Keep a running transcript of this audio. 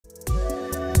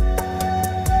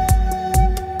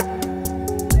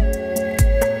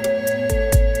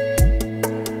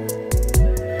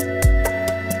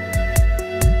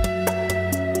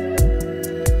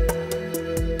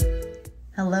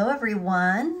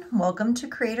everyone. Welcome to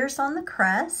Creators on the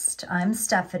Crest. I'm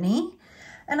Stephanie,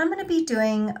 and I'm going to be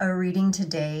doing a reading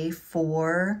today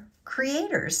for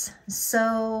creators.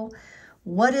 So,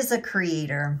 what is a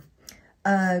creator?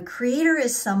 A creator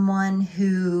is someone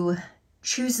who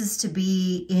chooses to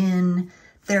be in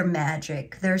their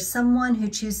magic. They're someone who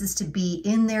chooses to be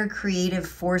in their creative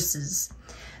forces.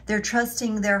 They're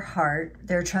trusting their heart.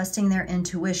 They're trusting their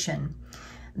intuition.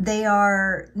 They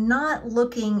are not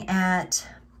looking at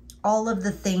all of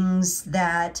the things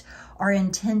that are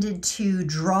intended to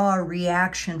draw a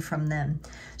reaction from them.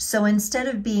 So instead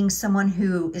of being someone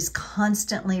who is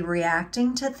constantly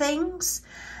reacting to things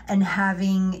and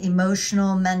having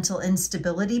emotional, mental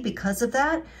instability because of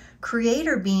that,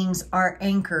 creator beings are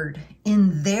anchored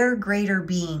in their greater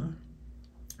being.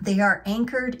 They are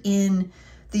anchored in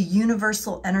the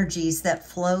universal energies that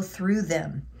flow through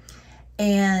them.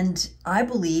 And I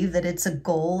believe that it's a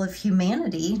goal of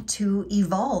humanity to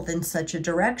evolve in such a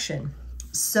direction.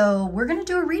 So we're going to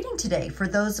do a reading today for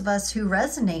those of us who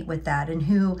resonate with that and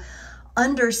who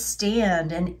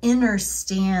understand and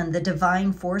understand the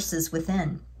divine forces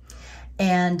within.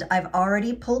 And I've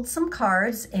already pulled some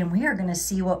cards and we are going to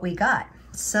see what we got.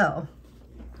 So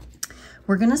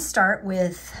we're going to start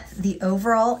with the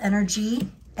overall energy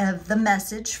of the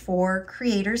message for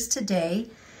creators today.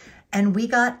 And we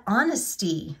got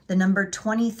honesty, the number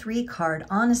 23 card,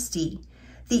 honesty.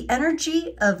 The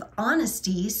energy of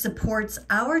honesty supports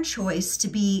our choice to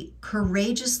be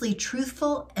courageously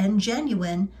truthful and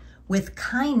genuine with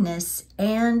kindness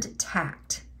and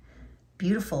tact.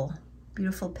 Beautiful,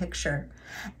 beautiful picture.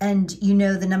 And you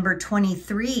know the number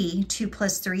 23, 2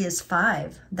 plus 3 is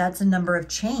 5. That's a number of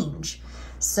change.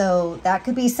 So that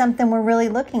could be something we're really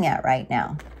looking at right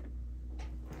now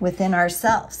within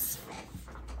ourselves.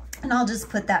 And I'll just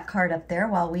put that card up there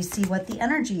while we see what the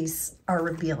energies are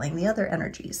revealing, the other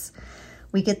energies.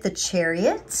 We get the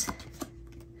Chariot,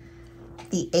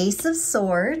 the Ace of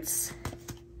Swords,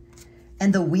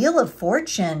 and the Wheel of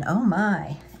Fortune. Oh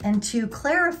my. And to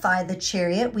clarify the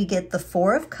Chariot, we get the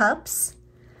 4 of Cups.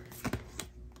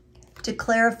 To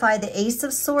clarify the Ace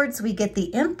of Swords, we get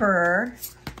the Emperor.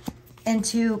 And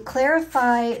to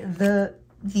clarify the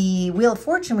Wheel of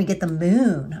Fortune, we get the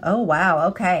Moon. Oh, wow.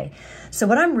 Okay. So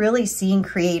what I'm really seeing,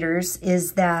 creators,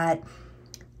 is that,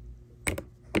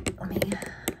 let me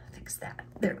fix that.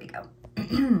 There we go.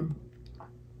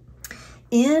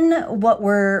 In what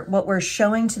we're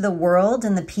showing to the world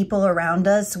and the people around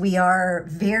us, we are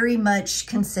very much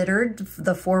considered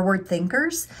the forward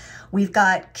thinkers. We've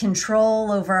got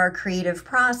control over our creative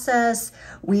process.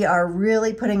 We are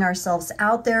really putting ourselves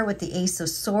out there with the Ace of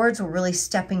Swords. We're really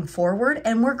stepping forward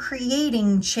and we're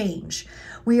creating change.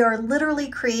 We are literally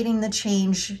creating the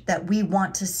change that we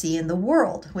want to see in the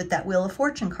world with that Wheel of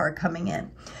Fortune card coming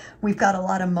in. We've got a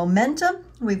lot of momentum.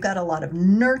 We've got a lot of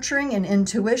nurturing and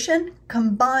intuition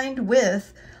combined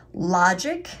with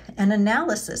logic and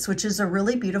analysis, which is a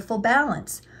really beautiful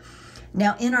balance.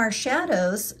 Now, in our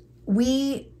shadows,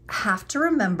 we have to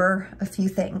remember a few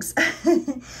things.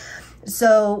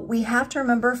 So we have to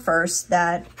remember first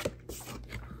that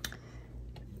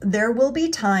there will be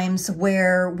times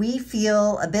where we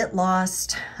feel a bit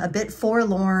lost, a bit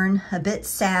forlorn, a bit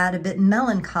sad, a bit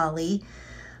melancholy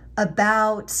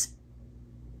about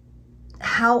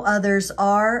how others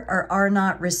are or are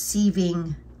not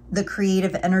receiving the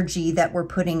creative energy that we're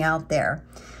putting out there.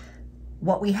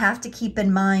 What we have to keep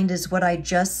in mind is what I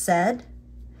just said.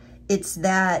 It's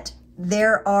that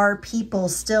there are people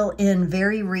still in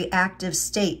very reactive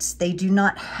states. They do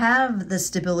not have the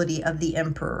stability of the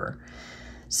Emperor.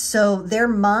 So their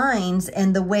minds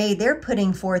and the way they're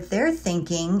putting forth their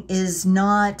thinking is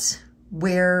not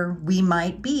where we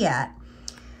might be at.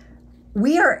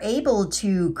 We are able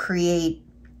to create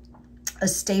a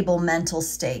stable mental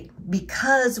state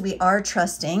because we are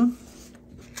trusting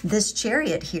this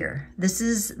Chariot here. This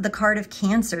is the card of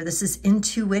Cancer. This is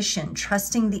intuition,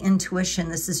 trusting the intuition.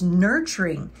 This is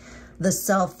nurturing the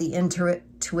self, the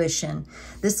intuition.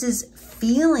 This is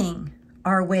feeling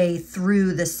our way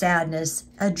through the sadness,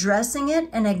 addressing it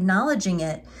and acknowledging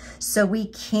it so we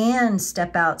can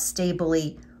step out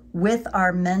stably with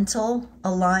our mental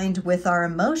aligned with our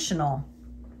emotional.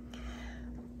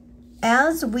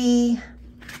 As we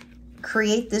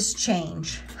create this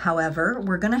change, however,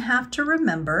 we're going to have to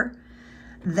remember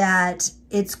that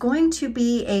it's going to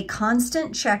be a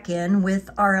constant check-in with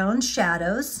our own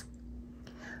shadows,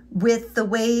 with the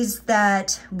ways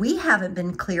that we haven't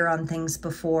been clear on things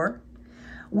before,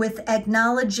 with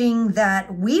acknowledging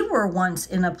that we were once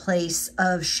in a place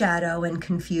of shadow and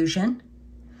confusion,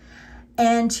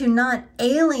 and to not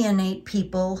alienate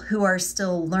people who are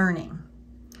still learning.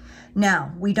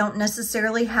 Now, we don't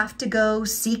necessarily have to go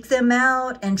seek them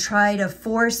out and try to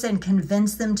force and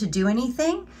convince them to do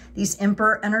anything. These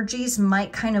Emperor energies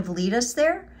might kind of lead us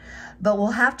there, but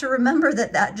we'll have to remember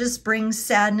that that just brings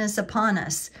sadness upon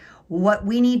us. What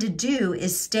we need to do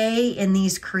is stay in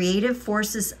these creative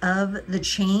forces of the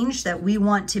change that we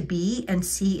want to be and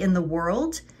see in the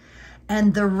world,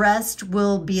 and the rest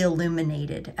will be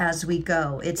illuminated as we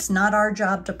go. It's not our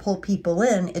job to pull people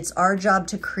in. It's our job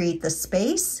to create the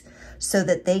space so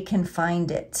that they can find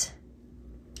it.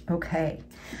 Okay.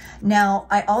 Now,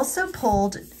 I also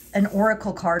pulled an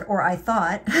oracle card, or I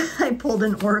thought I pulled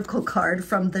an oracle card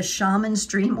from the Shaman's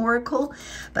Dream Oracle,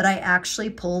 but I actually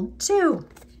pulled two.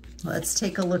 Let's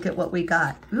take a look at what we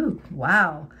got. Ooh,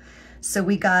 wow. So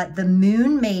we got the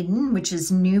Moon Maiden, which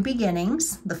is New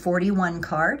Beginnings, the 41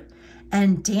 card,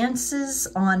 and dances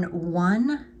on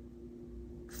one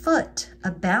foot,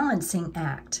 a balancing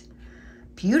act.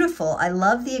 Beautiful. I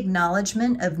love the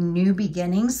acknowledgement of new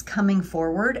beginnings coming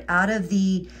forward out of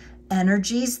the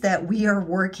energies that we are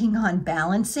working on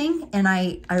balancing. And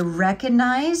I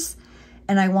recognize,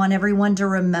 and I want everyone to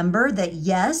remember that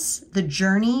yes, the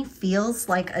journey feels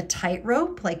like a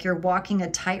tightrope, like you're walking a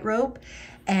tightrope,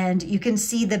 and you can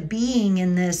see the being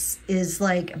in this is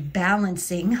like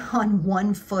balancing on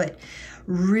one foot,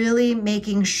 really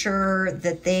making sure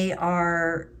that they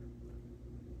are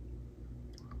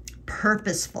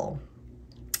purposeful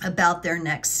about their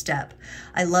next step.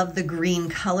 I love the green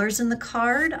colors in the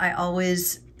card. I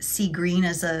always see green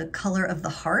as a color of the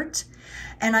heart.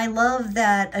 And I love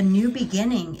that a new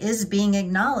beginning is being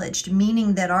acknowledged,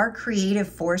 meaning that our creative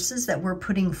forces that we're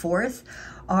putting forth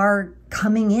are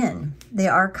coming in. They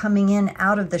are coming in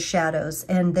out of the shadows,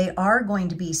 and they are going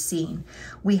to be seen.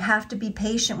 We have to be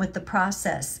patient with the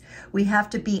process. We have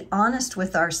to be honest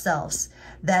with ourselves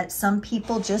that some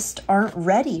people just aren't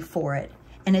ready for it.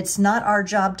 And it's not our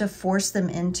job to force them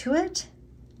into it.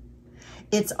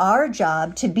 It's our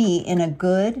job to be in a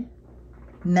good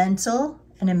mental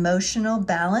and emotional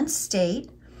balanced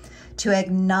state, to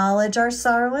acknowledge our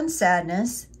sorrow and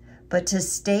sadness, but to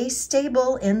stay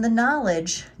stable in the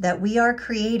knowledge that we are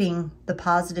creating the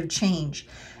positive change.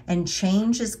 And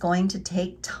change is going to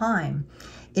take time.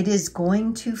 It is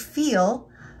going to feel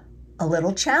a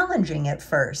little challenging at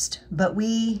first, but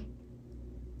we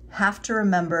have to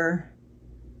remember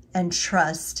and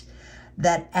trust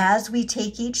that as we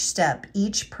take each step,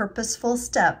 each purposeful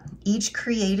step, each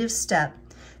creative step,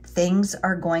 things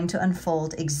are going to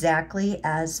unfold exactly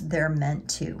as they're meant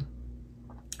to.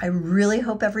 I really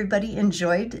hope everybody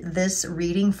enjoyed this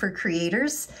reading for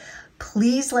creators.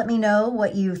 Please let me know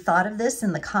what you thought of this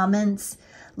in the comments.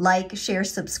 Like, share,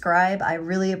 subscribe. I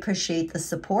really appreciate the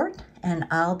support, and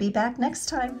I'll be back next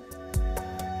time.